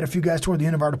 we had a few guys toward the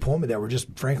end of our deployment that were just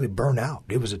frankly burned out.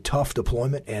 It was a tough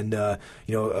deployment, and there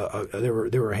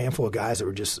were a handful of guys that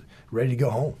were just ready to go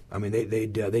home. I mean,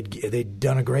 they'd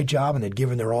done a great job and they'd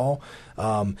given their all.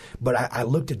 But I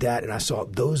looked at that and I saw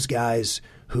those guys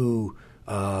who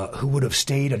would have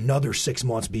stayed another 6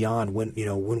 months beyond when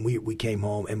we came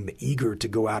home and eager to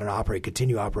go out and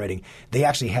continue operating. They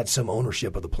actually had some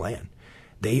ownership of the plan.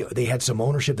 They had some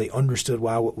ownership. They understood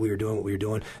why what we were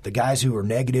doing. The guys who were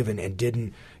negative and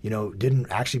didn't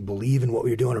actually believe in what we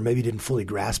were doing, or maybe didn't fully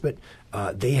grasp it,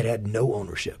 they had no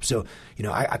ownership. So,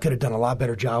 I could have done a lot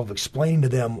better job of explaining to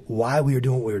them why we were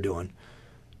doing what we were doing,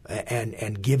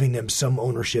 and giving them some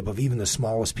ownership of even the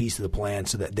smallest piece of the plan,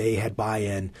 so that they had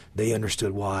buy-in, they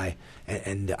understood why,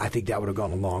 and I think that would have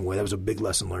gone a long way. That was a big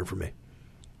lesson learned for me.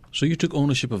 So you took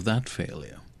ownership of that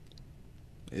failure.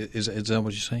 Is that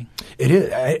what you're saying? It is,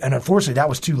 and unfortunately, that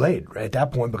was too late at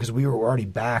that point because we were already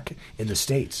back in the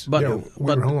States. But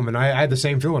we were home, and I had the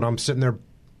same feeling. I'm sitting there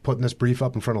putting this brief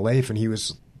up in front of Leif, and he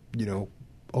was,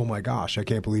 oh my gosh, I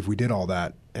can't believe we did all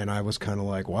that. And I was kind of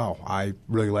like, wow, I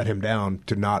really let him down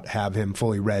to not have him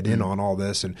fully read in on all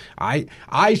this. And I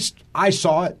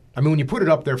saw it. I mean, when you put it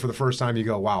up there for the first time, you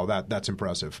go, wow, that's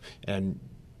impressive. And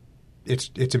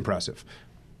it's impressive.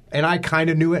 And I kind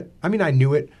of knew it. I mean, I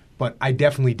knew it, but I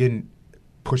definitely didn't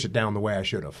push it down the way I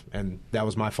should have. And that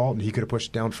was my fault. And he could have pushed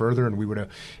it down further, and we would have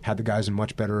had the guys in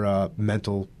much better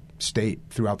mental state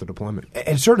throughout the deployment.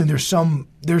 And certainly there's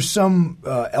some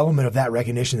element of that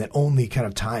recognition that only kind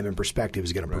of time and perspective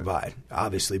is going to provide,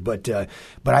 obviously. But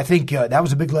I think that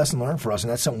was a big lesson learned for us, and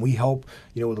that's something we hope,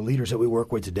 with the leaders that we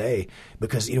work with today,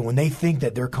 because when they think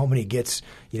that their company gets,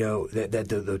 that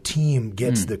the team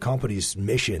gets the company's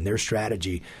mission, their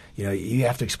strategy, you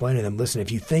have to explain to them, listen,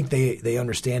 if you think they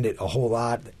understand it a whole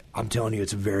lot, I'm telling you,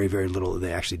 it's very, very little that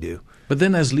they actually do. But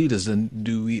then as leaders,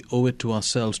 do we owe it to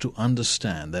ourselves to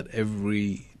understand that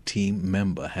every team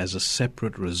member has a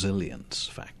separate resilience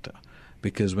factor?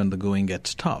 Because when the going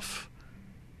gets tough,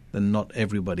 then not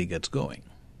everybody gets going.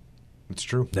 It's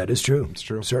true. That is true. It's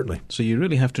true. Certainly. So you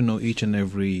really have to know each and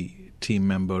every team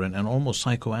member and almost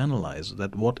psychoanalyze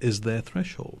that. What is their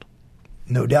threshold?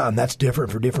 No doubt, and that's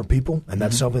different for different people, and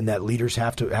that's something that leaders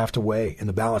have to weigh in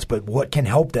the balance. But what can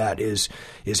help that is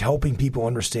helping people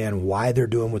understand why they're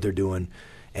doing what they're doing,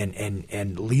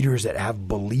 and leaders that have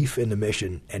belief in the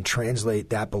mission and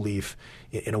translate that belief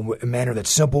in a manner that's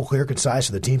simple, clear, concise,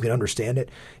 so the team can understand it.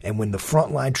 And when the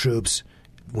frontline troops,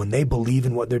 when they believe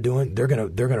in what they're doing, they're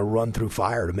gonna run through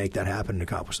fire to make that happen and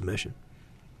accomplish the mission.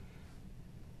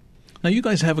 Now, you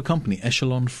guys have a company,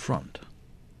 Echelon Front.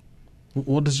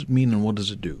 What does it mean and what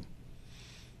does it do?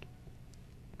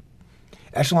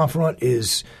 Echelon Front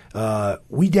is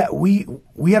we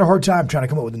had a hard time trying to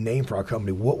come up with a name for our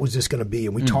company. What was this going to be?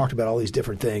 And we talked about all these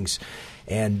different things,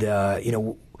 and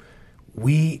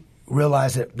we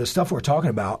realized that the stuff we're talking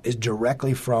about is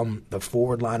directly from the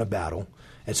forward line of battle.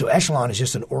 And so Echelon is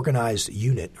just an organized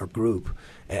unit or group,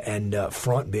 and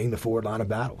Front being the forward line of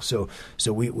battle. So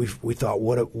we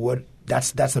thought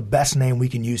that's the best name we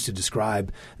can use to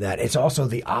describe that. It's also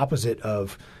the opposite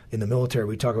of, in the military,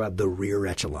 we talk about the rear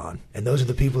echelon. And those are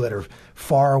the people that are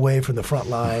far away from the front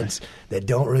lines, that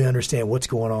don't really understand what's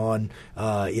going on,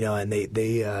 and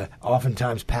they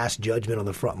oftentimes pass judgment on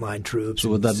the frontline troops. So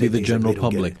would that be the general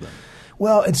public then?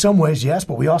 Well, in some ways, yes,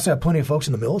 but we also have plenty of folks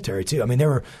in the military, too. I mean, there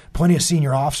were plenty of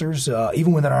senior officers,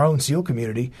 even within our own SEAL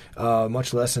community,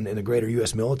 much less in the greater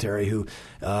U.S. military, who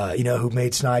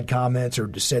made snide comments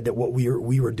or said that what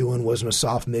we were doing wasn't a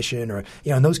soft mission, or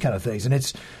and those kind of things. And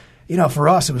it's, for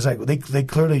us, it was like they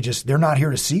clearly they're not here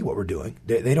to see what we're doing.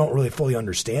 They don't really fully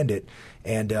understand it,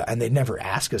 and they never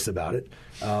ask us about it.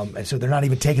 And so they're not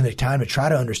even taking the time to try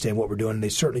to understand what we're doing. And they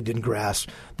certainly didn't grasp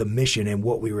the mission and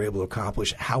what we were able to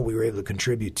accomplish, how we were able to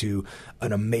contribute to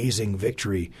an amazing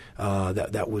victory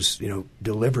that was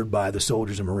delivered by the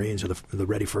soldiers and Marines of the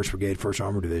Ready 1st Brigade, 1st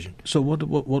Armored Division. So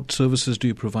what services do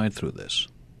you provide through this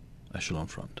Echelon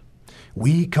Front?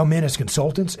 We come in as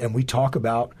consultants, and we talk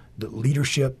about the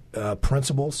leadership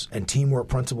principles and teamwork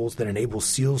principles that enable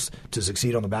SEALs to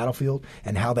succeed on the battlefield,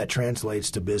 and how that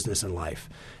translates to business and life.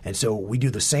 And so we do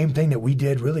the same thing that we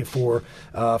did really for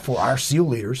our SEAL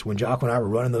leaders when Jocko and I were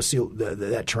running those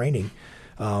that training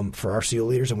for our SEAL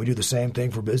leaders, and we do the same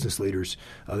thing for business leaders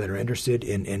that are interested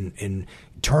in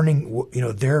turning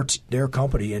their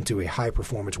company into a high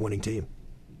performance winning team.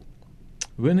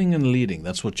 Winning and leading,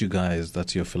 that's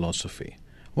your philosophy.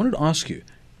 I wanted to ask you,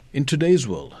 in today's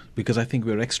world, because I think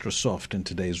we're extra soft in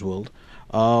today's world,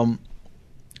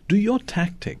 do your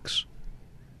tactics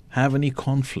have any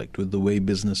conflict with the way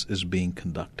business is being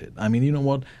conducted? I mean, you know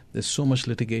what? There's so much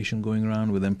litigation going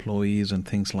around with employees and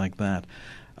things like that.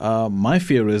 My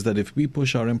fear is that if we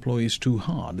push our employees too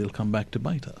hard, they'll come back to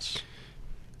bite us.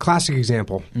 Classic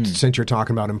example, since you're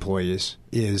talking about employees,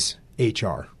 is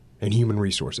HR and human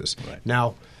resources. Right.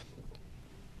 Now,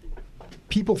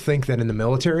 people think that in the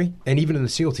military and even in the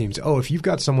SEAL teams, if you've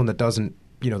got someone that doesn't,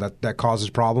 that causes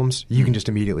problems, you can just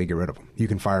immediately get rid of them. You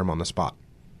can fire them on the spot.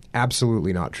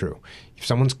 Absolutely not true. If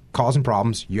someone's causing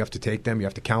problems, you have to take them, you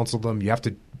have to counsel them, you have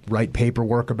to write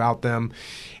paperwork about them,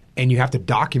 and you have to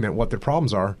document what their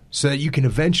problems are so that you can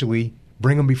eventually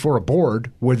bring them before a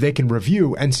board where they can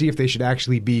review and see if they should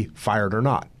actually be fired or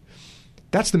not.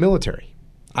 That's the military.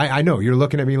 I know. You're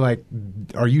looking at me like,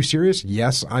 are you serious?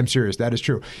 Yes, I'm serious. That is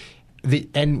true.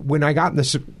 And when I got in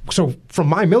this, so from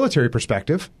my military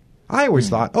perspective, I always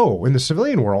thought, in the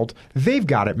civilian world, they've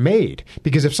got it made.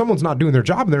 Because if someone's not doing their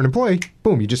job and they're an employee,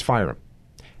 boom, you just fire them.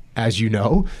 as you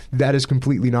know, that is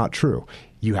completely not true.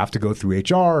 You have to go through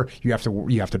HR, you have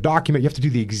to document, you have to do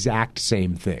the exact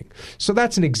same thing. So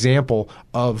that's an example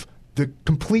of the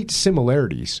complete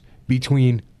similarities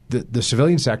between the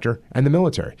civilian sector and the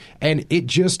military. And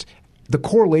the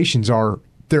correlations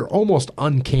they're almost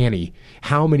uncanny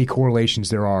how many correlations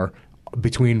there are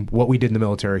between what we did in the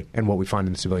military and what we find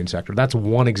in the civilian sector. That's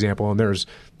one example, and there's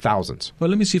thousands. Well,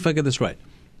 let me see if I get this right.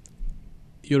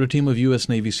 You're a team of U.S.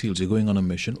 Navy SEALs. You're going on a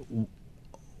mission.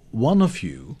 One of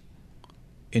you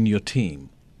in your team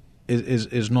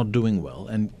is not doing well,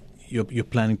 and you're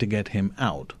planning to get him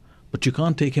out. But you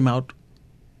can't take him out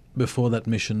before that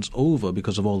mission's over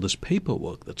because of all this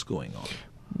paperwork that's going on.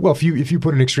 Well, if you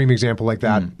put an extreme example like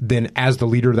that, then as the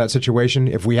leader of that situation,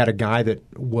 if we had a guy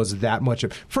that was that much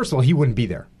of – first of all, he wouldn't be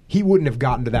there. He wouldn't have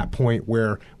gotten to that point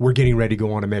where we're getting ready to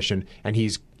go on a mission and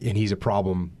he's a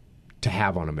problem to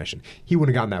have on a mission. He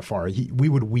wouldn't have gotten that far. We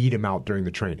would weed him out during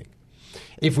the training.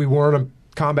 If we were in a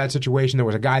combat situation, there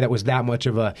was a guy that was that much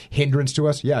of a hindrance to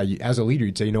us, as a leader,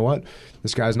 you'd say, you know what,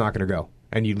 this guy's not going to go,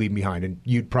 and you'd leave him behind. And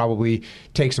you'd probably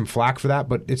take some flack for that,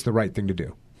 but it's the right thing to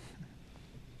do.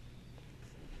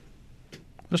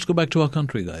 Let's go back to our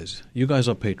country, guys. You guys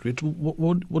are patriots.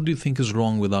 What do you think is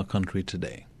wrong with our country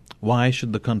today? Why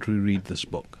should the country read this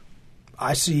book?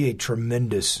 I see a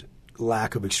tremendous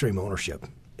lack of extreme ownership,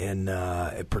 and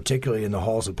particularly in the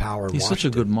halls of power in He's Washington. such a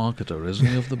good marketer, isn't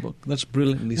he, of the book? That's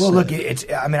brilliantly said. Well, look,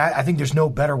 I think there's no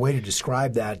better way to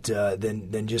describe that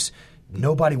than just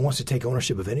nobody wants to take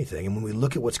ownership of anything. And when we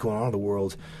look at what's going on in the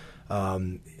world,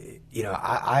 I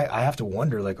have to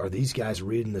wonder, like, are these guys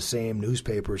reading the same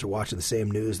newspapers or watching the same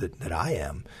news that I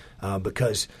am?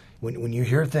 Because when you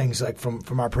hear things like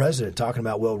from our president talking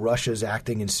about, well, Russia's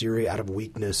acting in Syria out of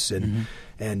weakness,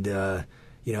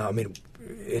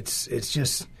 it's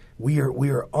just we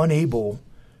are unable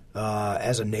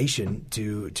as a nation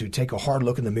to take a hard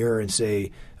look in the mirror and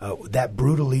say that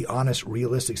brutally honest,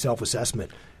 realistic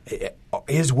self-assessment.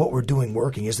 Is what we're doing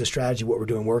working? Is the strategy what we're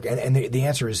doing work? And the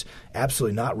answer is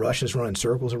absolutely not. Russia's running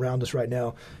circles around us right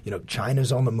now.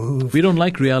 China's on the move. We don't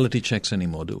like reality checks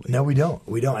anymore, do we? No, we don't.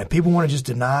 We don't. And people want to just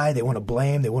deny. They want to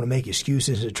blame. They want to make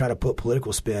excuses to try to put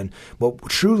political spin. But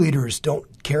true leaders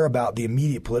don't care about the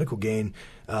immediate political gain.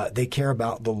 They care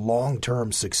about the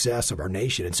long-term success of our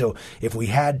nation. And so if we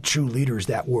had true leaders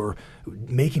that were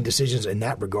making decisions in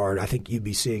that regard, I think you'd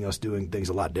be seeing us doing things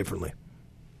a lot differently.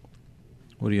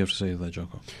 What do you have to say to that,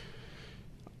 Jocko?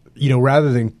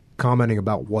 Rather than commenting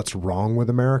about what's wrong with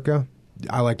America,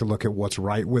 I like to look at what's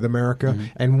right with America. Mm-hmm.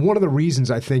 And one of the reasons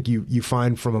I think you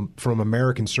find from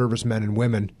American servicemen and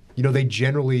women, they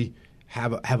generally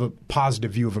have a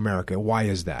positive view of America. Why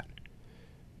is that?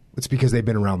 It's because they've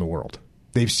been around the world.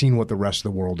 They've seen what the rest of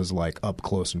the world is like up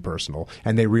close and personal,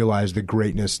 and they realize the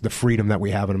greatness, the freedom that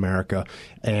we have in America,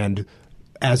 and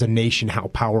as a nation, how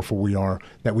powerful we are,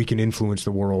 that we can influence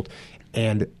the world.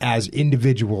 And as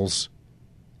individuals,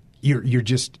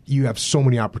 you have so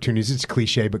many opportunities. It's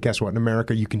cliche, but guess what? In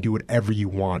America, you can do whatever you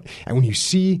want. And when you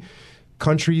see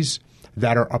countries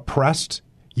that are oppressed,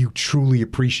 you truly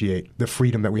appreciate the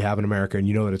freedom that we have in America, and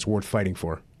you know that it's worth fighting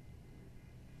for.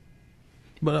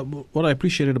 But what I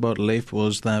appreciated about Leif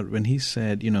was that when he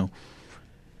said,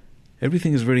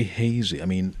 everything is very hazy. I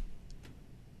mean,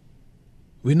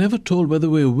 we're never told whether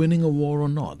we're winning a war or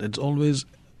not. It's always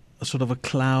a sort of a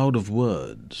cloud of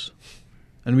words.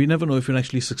 And we never know if you're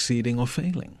actually succeeding or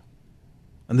failing.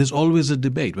 And there's always a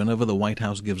debate whenever the White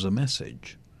House gives a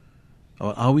message.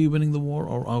 Are we winning the war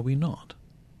or are we not?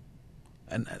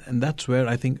 And that's where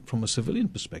I think from a civilian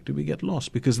perspective we get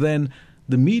lost, because then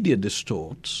the media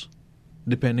distorts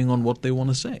depending on what they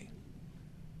want to say.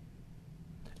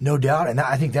 No doubt, and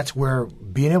I think that's where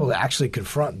being able to actually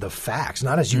confront the facts,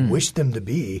 not as you wish them to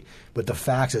be, but the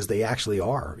facts as they actually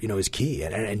are, is key.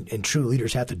 And true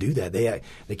leaders have to do that.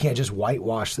 They can't just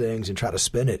whitewash things and try to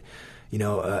spin it.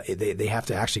 They have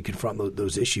to actually confront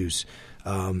those issues.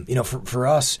 For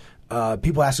us,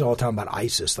 people ask all the time about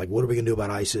ISIS. Like, what are we going to do about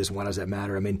ISIS? Why does that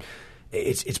matter? I mean,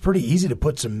 it's pretty easy to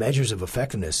put some measures of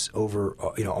effectiveness over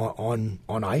on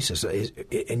ISIS,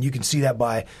 and you can see that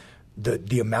by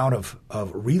the amount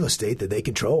of real estate that they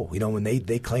control. When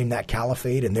they claim that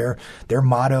caliphate, and their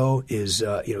motto is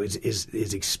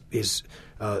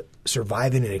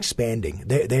surviving and expanding.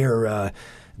 They're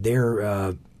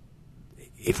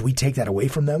if we take that away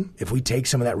from them, if we take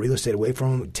some of that real estate away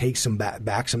from them, take some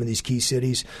back some of these key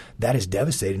cities, that is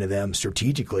devastating to them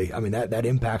strategically. I mean, that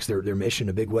impacts their mission in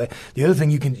a big way. The other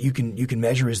thing you can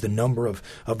measure is the number of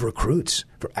recruits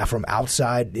from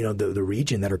outside, the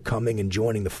region that are coming and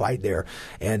joining the fight there.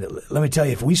 And let me tell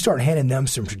you, if we start handing them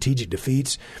some strategic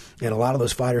defeats, and a lot of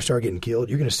those fighters start getting killed,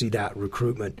 you're going to see that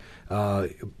recruitment,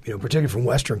 particularly from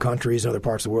Western countries and other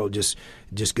parts of the world, just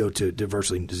go to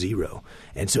virtually zero.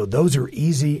 And so those are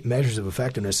easy measures of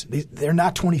effectiveness. They're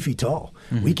not 20 feet tall.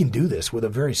 Mm-hmm. We can do this with a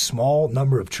very small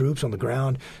number of troops on the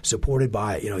ground, supported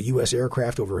by U.S.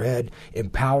 aircraft overhead,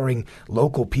 empowering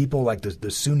local people like the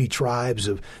Sunni tribes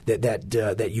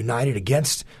that united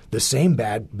against the same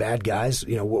bad guys.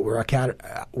 What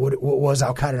was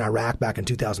Al Qaeda in Iraq back in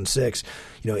 2006.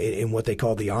 In what they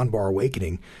call the Anbar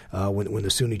Awakening, when the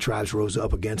Sunni tribes rose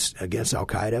up against Al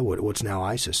Qaeda, what's now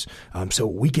ISIS. So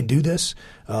we can do this,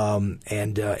 and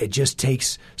it just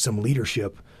takes some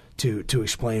leadership to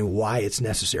explain why it's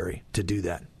necessary to do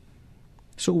that.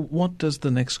 So what does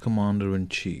the next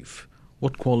commander-in-chief,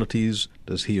 what qualities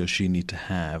does he or she need to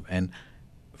have? And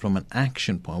from an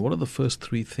action point, what are the first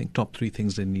top three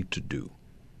things they need to do?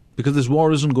 Because this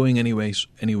war isn't going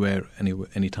anywhere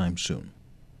anytime soon.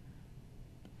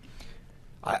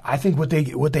 I think what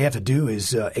they have to do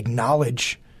is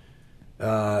acknowledge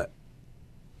that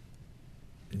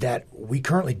we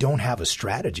currently don't have a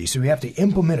strategy. So we have to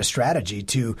implement a strategy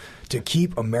to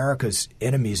keep America's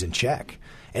enemies in check.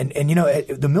 And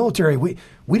the military, we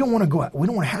don't want to go out, we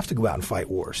don't want to have to go out and fight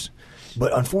wars.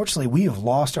 But unfortunately, we have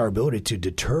lost our ability to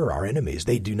deter our enemies.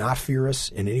 They do not fear us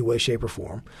in any way, shape, or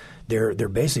form. They're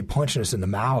basically punching us in the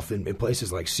mouth in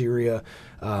places like Syria.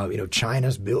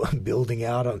 China's building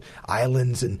out on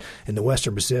islands in the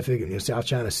Western Pacific and South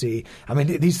China Sea. I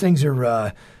mean, these things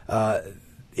are.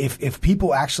 If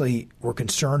people actually were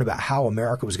concerned about how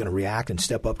America was going to react and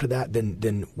step up to that,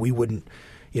 then we wouldn't.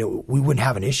 We wouldn't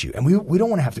have an issue. And we don't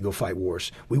want to have to go fight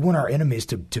wars. We want our enemies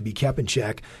to be kept in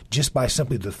check just by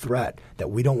simply the threat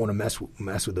that we don't want to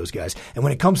mess with those guys. And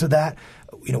when it comes to that,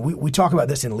 we talk about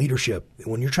this in leadership.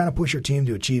 When you're trying to push your team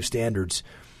to achieve standards,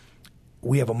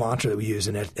 we have a mantra that we use,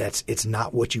 and that's it's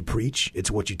not what you preach, it's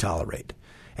what you tolerate.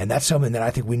 And that's something that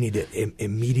I think we need to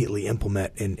immediately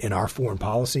implement in our foreign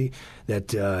policy.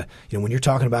 That when you're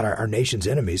talking about our nation's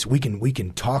enemies, we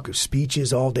can talk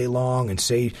speeches all day long and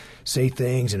say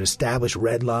things and establish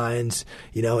red lines,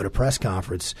 at a press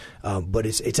conference. But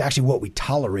it's actually what we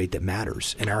tolerate that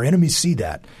matters, and our enemies see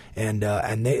that, and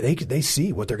they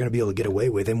see what they're going to be able to get away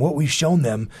with. And what we've shown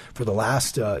them for the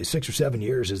last 6 or 7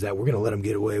 years is that we're going to let them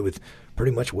get away with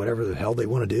pretty much whatever the hell they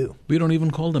want to do. We don't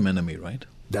even call them enemy, right?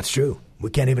 That's true. We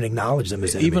can't even acknowledge them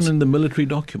as enemies. Even in the military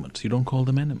documents, you don't call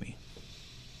them enemy.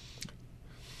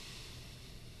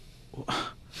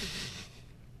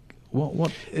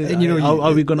 What?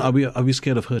 Are we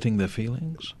scared of hurting their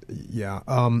feelings? Yeah.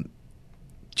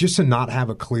 Just to not have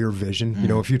a clear vision.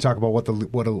 If you talk about what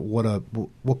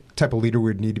type of leader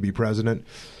would need to be president,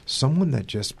 someone that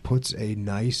just puts a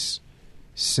nice,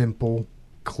 simple,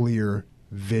 clear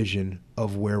vision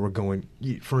of where we're going.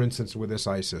 For instance, with this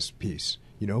ISIS piece.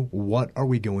 What are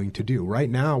we going to do? Right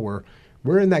now,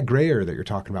 we're in that gray area that you're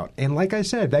talking about. And like I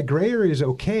said, that gray area is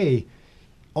okay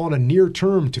on a near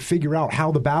term to figure out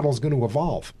how the battle is going to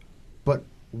evolve. But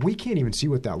we can't even see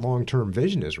what that long-term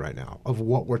vision is right now of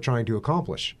what we're trying to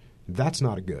accomplish. That's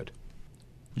not good.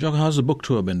 Jocko, how's the book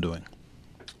tour been doing?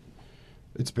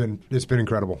 It's been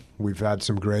incredible. We've had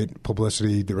some great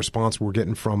publicity. The response we're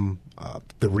getting from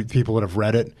the people that have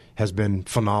read it has been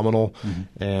phenomenal,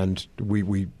 and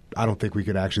I don't think we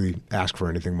could actually ask for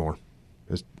anything more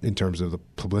in terms of the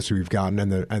publicity we've gotten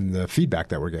and the feedback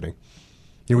that we're getting.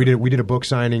 We did a book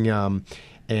signing,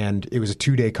 and it was a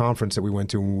 2-day conference that we went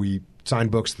to, and we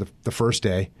signed books the first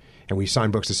day, and we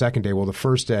signed books the second day. Well,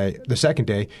 the second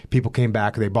day, people came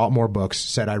back, they bought more books,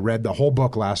 said, "I read the whole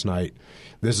book last night.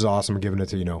 This is awesome." I'm giving it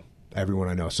to everyone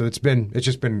I know. So it's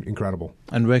just been incredible.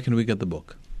 And where can we get the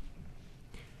book?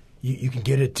 You can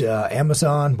get it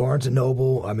Amazon, Barnes &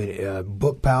 Noble,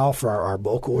 Book Pal for our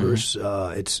bulk orders.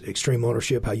 It's Extreme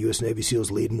Ownership, How U.S. Navy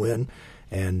SEALs Lead and Win,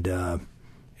 and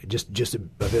just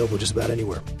available just about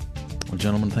anywhere. Well,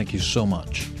 gentlemen, thank you so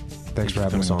much. Thanks for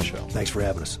having us on the show. Thanks for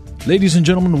having us. Ladies and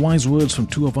gentlemen, wise words from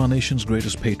two of our nation's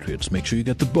greatest patriots. Make sure you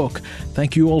get the book.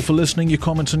 Thank you all for listening. Your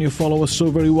comments and your followers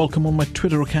so very welcome on my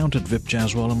Twitter account at Vip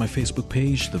Jaswal and my Facebook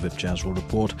page, The Vip Jaswal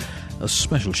Report. A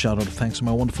special shout-out of thanks to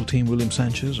my wonderful team, William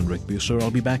Sanchez and Rick Buser.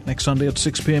 I'll be back next Sunday at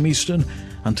 6 p.m. Eastern.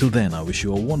 Until then, I wish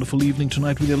you a wonderful evening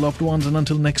tonight with your loved ones, and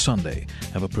until next Sunday,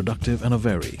 have a productive and a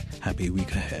very happy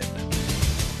week ahead.